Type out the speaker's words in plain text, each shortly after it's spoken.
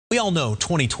We all know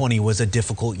 2020 was a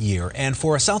difficult year, and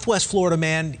for a Southwest Florida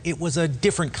man, it was a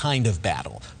different kind of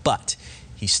battle. But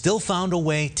he still found a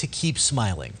way to keep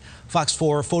smiling. Fox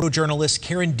 4 photojournalist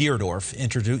Karen Deerdorf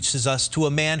introduces us to a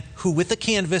man who, with a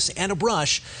canvas and a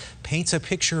brush, paints a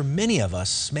picture many of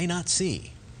us may not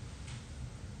see.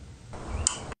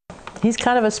 He's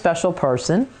kind of a special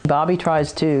person. Bobby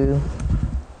tries to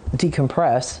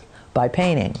decompress by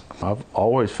painting. I've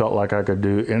always felt like I could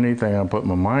do anything I put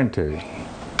my mind to.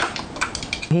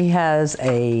 He has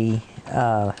a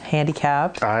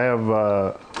handicap. I have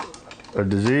a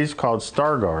disease called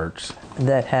Stargardt's.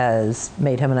 That has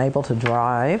made him unable to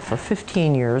drive for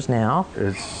 15 years now.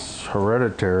 It's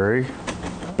hereditary.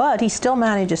 But he still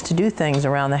manages to do things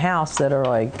around the house that are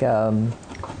like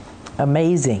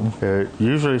amazing. It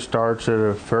usually starts at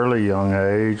a fairly young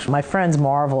age. My friends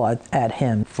marvel at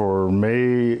him. For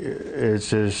me, it's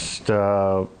just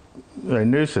a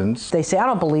nuisance. They say, I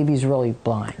don't believe he's really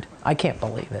blind. I can't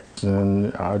believe it.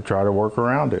 And I try to work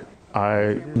around it.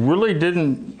 I really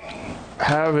didn't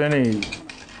have any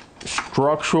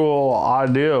structural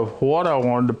idea of what I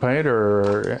wanted to paint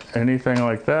or anything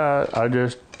like that. I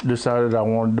just decided I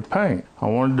wanted to paint. I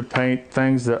wanted to paint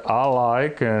things that I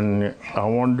like, and I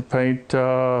wanted to paint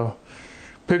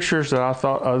pictures that I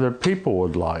thought other people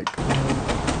would like.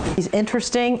 He's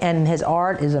interesting, and his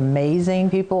art is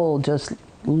amazing. People just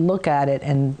look at it,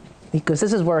 and because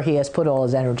this is where he has put all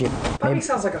his energy. Bobby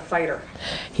sounds like a fighter.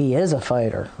 He is a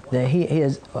fighter. He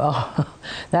is. Oh,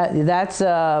 that's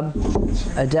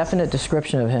a definite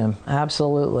description of him.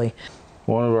 Absolutely.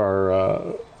 One of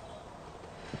our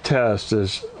tests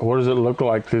is, what does it look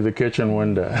like through the kitchen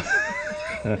window?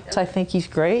 I think he's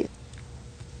great.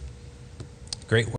 Great work.